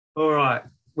All right.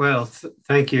 Well,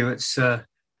 thank you. It's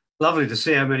lovely to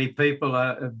see how many people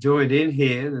have joined in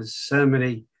here. There's so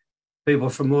many people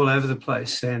from all over the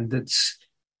place, and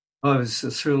I was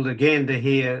thrilled again to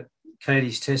hear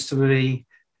Katie's testimony,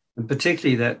 and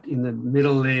particularly that in the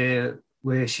middle there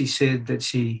where she said that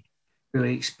she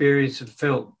really experienced and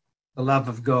felt the love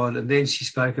of God, and then she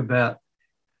spoke about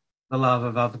the love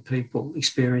of other people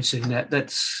experiencing that.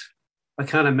 I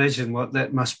can't imagine what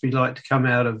that must be like to come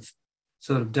out of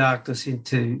sort of darkness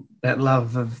into that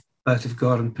love of both of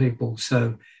God and people.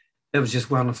 So that was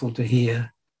just wonderful to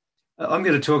hear. I'm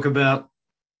going to talk about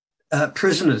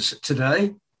prisoners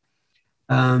today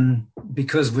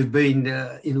because we've been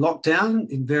in lockdown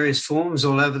in various forms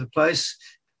all over the place.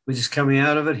 We're just coming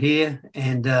out of it here.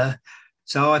 And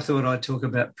so I thought I'd talk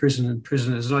about prison and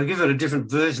prisoners. And I give it a different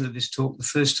version of this talk the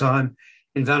first time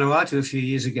in Vanuatu a few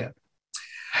years ago.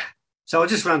 So I'll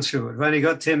just run through it. I've only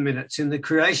got 10 minutes. In the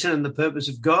creation and the purpose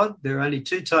of God, there are only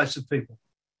two types of people,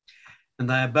 and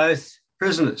they are both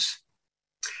prisoners.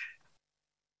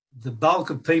 The bulk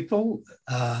of people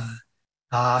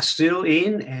are still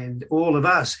in, and all of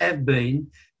us have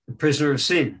been, the prisoner of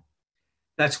sin.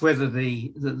 That's whether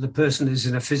the person is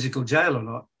in a physical jail or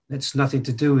not. That's nothing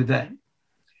to do with that.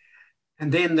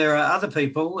 And then there are other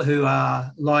people who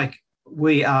are like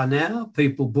we are now,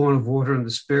 people born of water and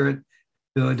the Spirit,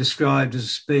 who are described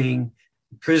as being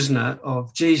a prisoner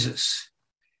of Jesus.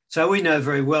 So we know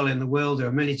very well in the world there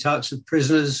are many types of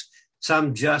prisoners,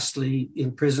 some justly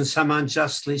in prison, some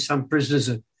unjustly, some prisoners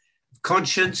of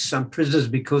conscience, some prisoners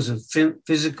because of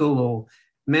physical or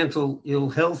mental ill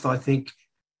health. I think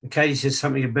Katie said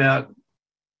something about,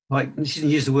 like, she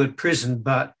didn't use the word prison,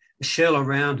 but a shell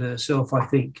around herself, I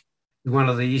think, is one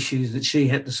of the issues that she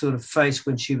had to sort of face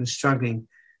when she was struggling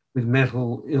with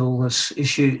mental illness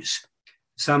issues.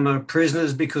 Some are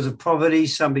prisoners because of poverty,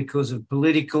 some because of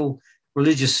political,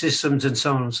 religious systems, and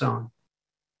so on and so on.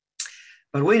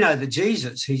 But we know that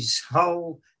Jesus, his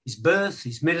birth,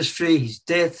 his ministry, his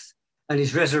death, and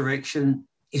his resurrection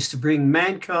is to bring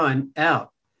mankind out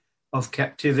of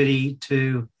captivity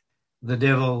to the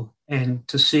devil and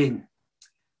to sin.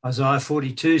 Isaiah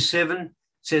 42:7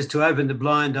 says to open the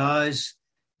blind eyes,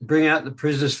 bring out the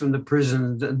prisoners from the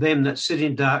prison, and them that sit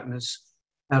in darkness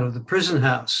out of the prison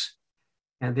house.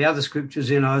 And the other scriptures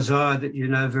in Isaiah that you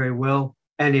know very well,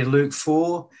 and in Luke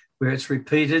 4, where it's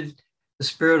repeated, the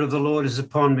Spirit of the Lord is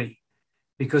upon me,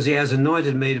 because he has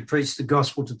anointed me to preach the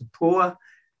gospel to the poor.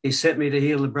 He sent me to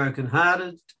heal the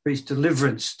brokenhearted, to preach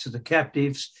deliverance to the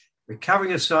captives,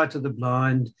 recovering of sight to the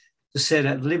blind, to set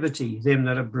at liberty them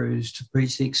that are bruised, to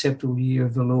preach the acceptable year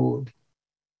of the Lord.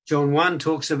 John 1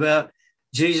 talks about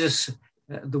Jesus,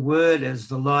 the Word, as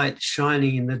the light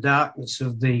shining in the darkness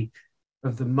of the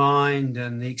mind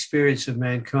and the experience of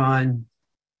mankind.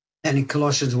 And in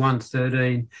Colossians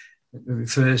 1:13, it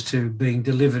refers to being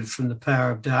delivered from the power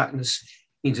of darkness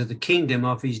into the kingdom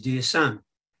of his dear Son.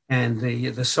 And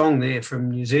the song there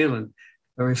from New Zealand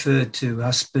referred to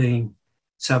us being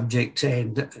subject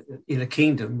and in a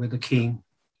kingdom with a king.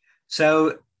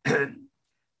 So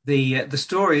the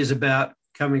story is about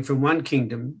coming from one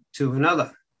kingdom to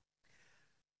another.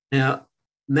 Now,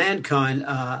 mankind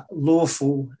are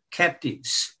lawful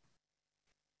captives.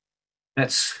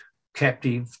 That's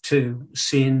captive to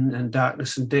sin and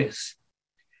darkness and death.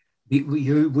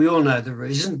 We all know the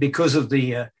reason, because of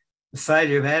the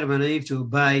failure of Adam and Eve to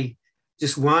obey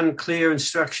just one clear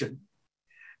instruction,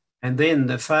 and then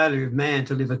the failure of man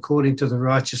to live according to the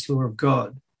righteous law of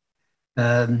God.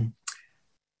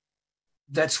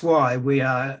 That's why we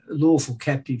are lawful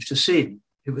captives to sin.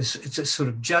 It's a sort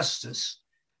of justice,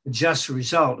 a just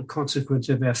result, a consequence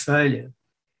of our failure.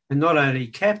 And not only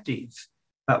captive,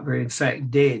 but we're in fact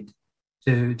dead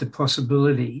to the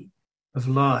possibility of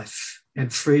life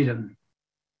and freedom.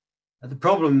 The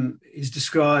problem is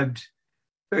described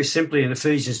very simply in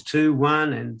Ephesians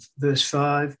 2:1 and verse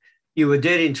 5. You were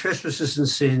dead in trespasses and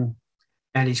sin,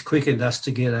 and he's quickened us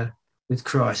together with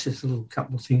Christ. There's a little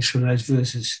couple of things from those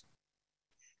verses.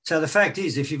 So the fact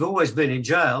is, if you've always been in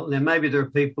jail, then maybe there are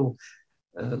people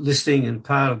listening and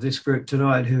part of this group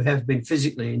tonight who have been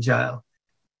physically in jail.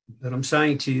 But I'm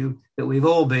saying to you that we've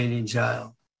all been in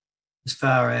jail as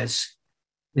far as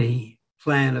the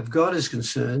plan of God is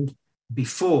concerned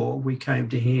before we came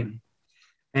to him.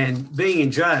 And being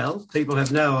in jail, people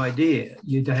have no idea.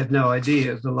 You have no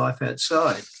idea of the life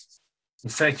outside. In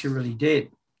fact, you're really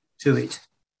dead to it.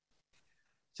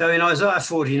 So in Isaiah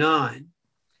 49,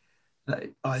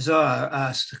 Isaiah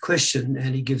asks a question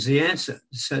and he gives the answer.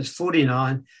 So it's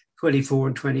 49, 24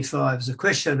 and 25 is a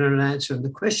question and an answer. And the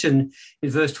question in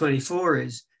verse 24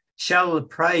 is, shall the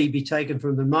prey be taken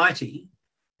from the mighty,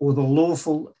 or the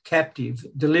lawful captive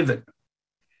delivered.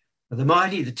 The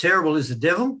mighty, the terrible is the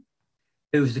devil,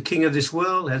 who is the king of this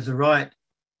world, has the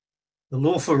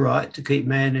lawful right to keep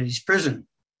man in his prison.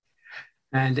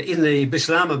 And in the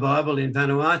Bislama Bible in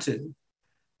Vanuatu,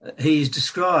 he is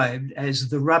described as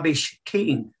the rubbish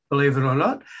king, believe it or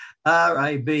not,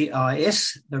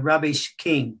 Rabis, the rubbish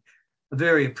king, a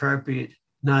very appropriate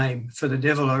name for the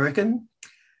devil, I reckon.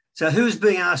 So who's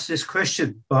being asked this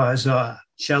question by Isaiah?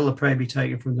 Shall the prey be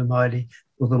taken from the mighty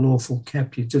or the lawful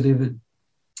captive delivered?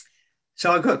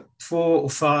 So I've got 4 or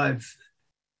 5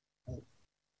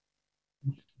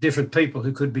 different people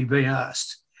who could be being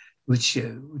asked, which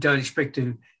we don't expect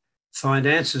to find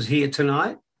answers here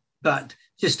tonight. But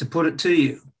just to put it to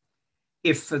you,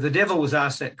 if the devil was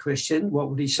asked that question, what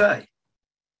would he say?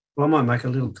 Well, I might make a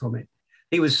little comment.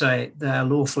 He would say they are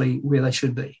lawfully where they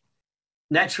should be.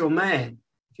 Natural man,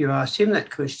 if you asked him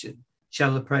that question,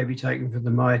 shall the prey be taken from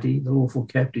the mighty, the lawful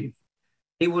captive,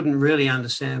 he wouldn't really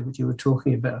understand what you were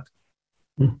talking about.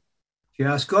 If you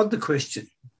ask God the question,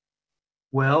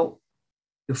 well,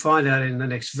 you'll find out in the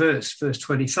next verse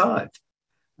 25,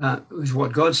 is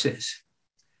what God says.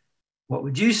 What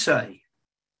would you say?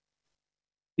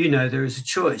 You know there is a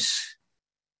choice.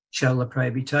 Shall the prey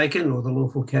be taken or the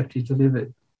lawful captive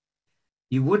delivered?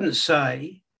 You wouldn't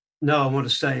say, no, I want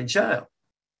to stay in jail.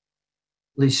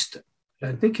 At least I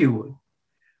don't think you would.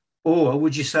 Or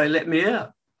would you say, let me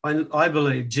out? I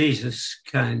believe Jesus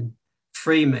can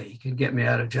free me, can get me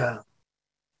out of jail.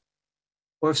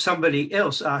 Or if somebody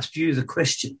else asked you the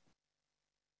question,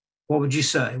 what would you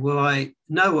say? Well, I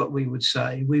know what we would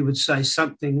say. We would say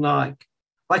something like,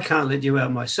 I can't let you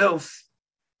out myself,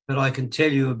 but I can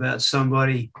tell you about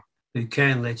somebody who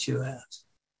can let you out.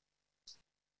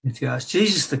 If you ask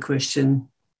Jesus the question,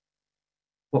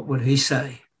 what would he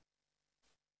say?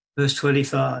 Verse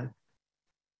 25,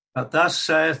 but thus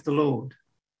saith the Lord,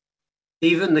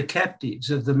 even the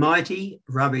captives of the mighty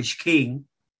rubbish king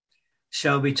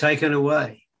shall be taken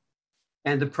away,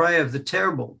 and the prey of the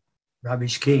terrible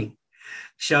rubbish king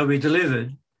shall be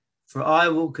delivered, for I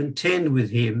will contend with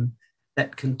him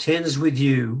that contends with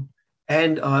you,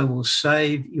 and I will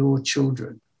save your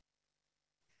children.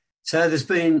 So there's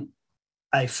been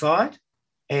a fight,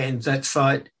 and that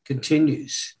fight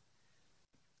continues.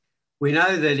 We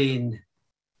know that in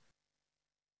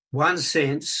one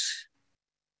sense,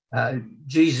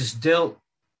 Jesus dealt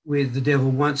with the devil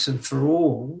once and for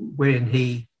all when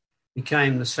he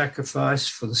became the sacrifice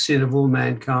for the sin of all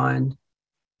mankind,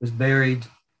 was buried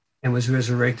and was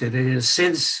resurrected. And in a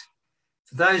sense,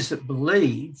 for those that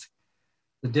believe,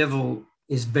 the devil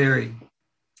is buried.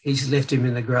 He's left him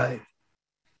in the grave.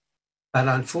 But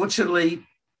unfortunately,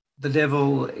 the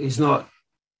devil is not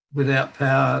without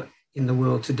power in the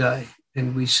world today.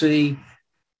 And we see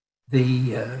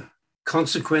the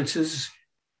consequences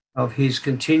of his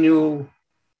continual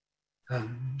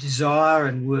desire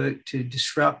and work to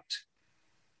disrupt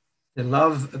the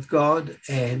love of God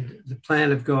and the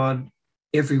plan of God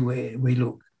everywhere we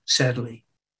look, sadly.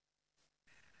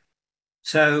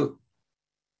 So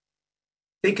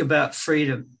think about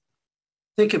freedom.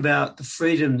 Think about the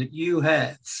freedom that you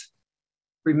have.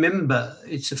 Remember,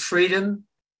 it's a freedom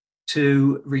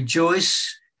to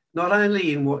rejoice not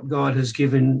only in what God has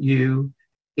given you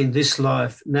in this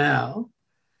life now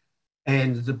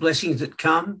and the blessings that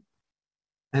come,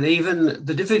 and even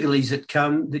the difficulties that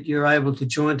come, that you're able to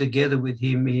join together with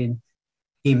him in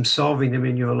him solving them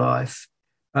in your life.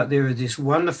 But there is this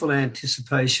wonderful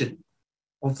anticipation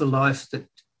of the life that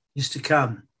is to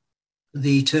come,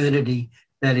 the eternity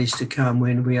that is to come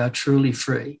when we are truly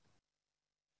free.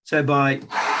 So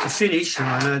to finish, and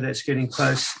I know that's getting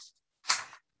close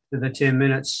to the 10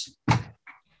 minutes.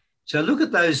 So look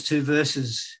at those 2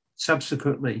 verses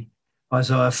subsequently,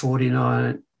 Isaiah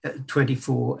 49,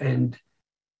 24 and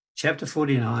chapter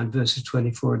 49, verses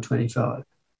 24 and 25.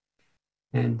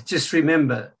 And just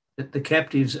remember that the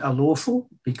captives are lawful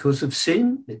because of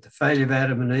sin, the failure of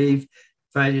Adam and Eve,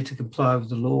 failure to comply with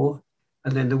the law.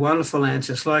 And then the wonderful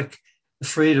answer, it's like the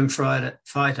freedom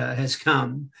fighter has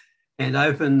come and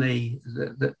opened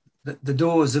the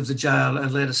doors of the jail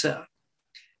and let us out.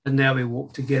 And now we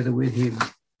walk together with him.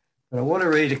 But I want to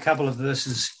read a couple of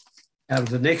verses out of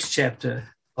the next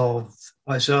chapter of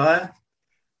Isaiah,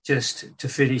 just to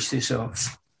finish this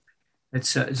off.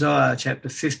 It's Isaiah chapter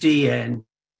 50 and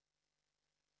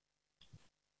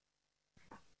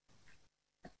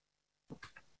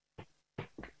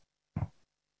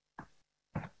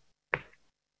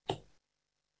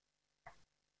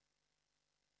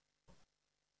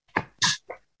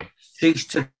speaks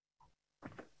to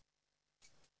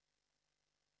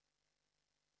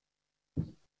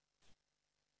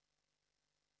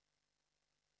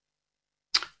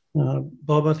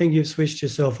Bob, I think you've switched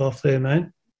yourself off there, mate.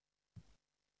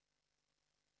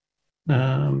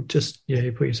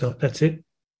 You put yourself, that's it.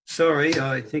 Sorry,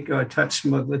 I think I touched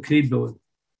the keyboard.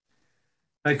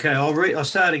 Okay, I'll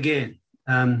start again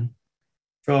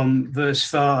from verse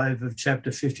 5 of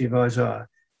chapter 50 of Isaiah.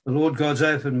 The Lord God's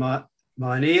opened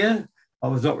mine ear. I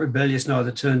was not rebellious,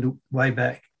 neither turned way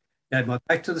back. I gave my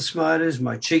back to the smiters,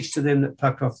 my cheeks to them that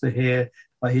plucked off the hair.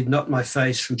 I hid not my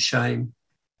face from shame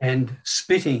and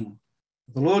spitting.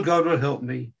 The Lord God will help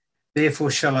me. Therefore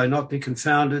shall I not be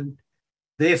confounded.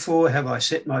 Therefore have I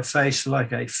set my face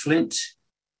like a flint.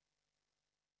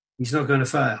 He's not going to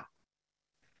fail.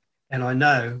 And I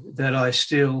know that I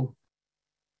still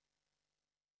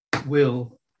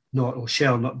will not or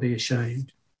shall not be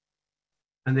ashamed.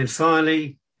 And then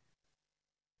finally,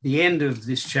 the end of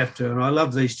this chapter, and I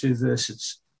love these two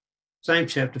verses, same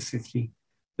chapter 50,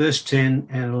 verse 10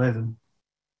 and 11.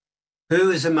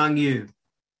 Who is among you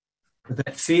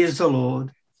that fears the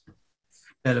Lord,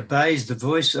 that obeys the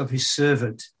voice of his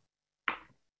servant?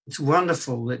 It's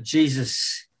wonderful that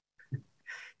Jesus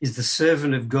is the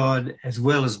servant of God as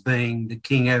well as being the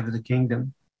king over the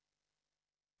kingdom.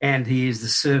 And he is the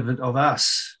servant of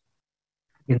us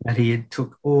in that he had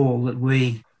took all that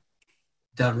we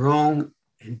done wrong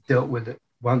and dealt with it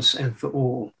once and for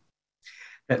all.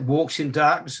 That walks in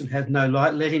darkness and hath no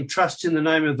light, let him trust in the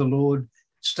name of the Lord,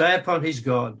 stay upon his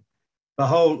God.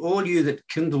 Behold, all you that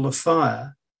kindle a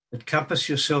fire, that compass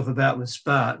yourself about with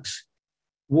sparks,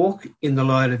 walk in the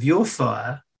light of your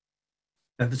fire.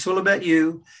 If it's all about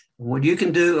you and what you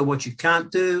can do and what you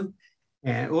can't do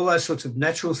and all those sorts of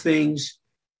natural things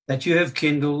that you have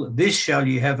kindled, this shall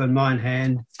you have in mine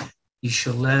hand, you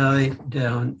shall lie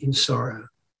down in sorrow.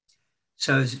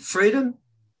 So is it freedom,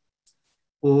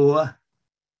 or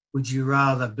would you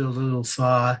rather build a little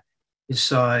fire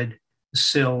inside the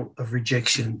cell of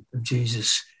rejection of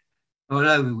Jesus? I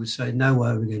know we would say, no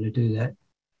way we're going to do that,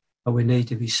 but we need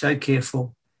to be so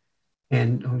careful.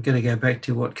 And I'm going to go back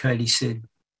to what Katie said.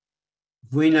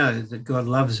 If we know that God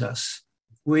loves us,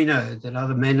 if we know that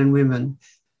other men and women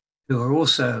who are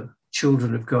also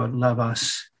children of God love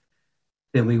us,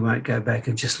 then we won't go back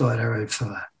and just light our own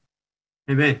fire.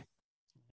 Amen.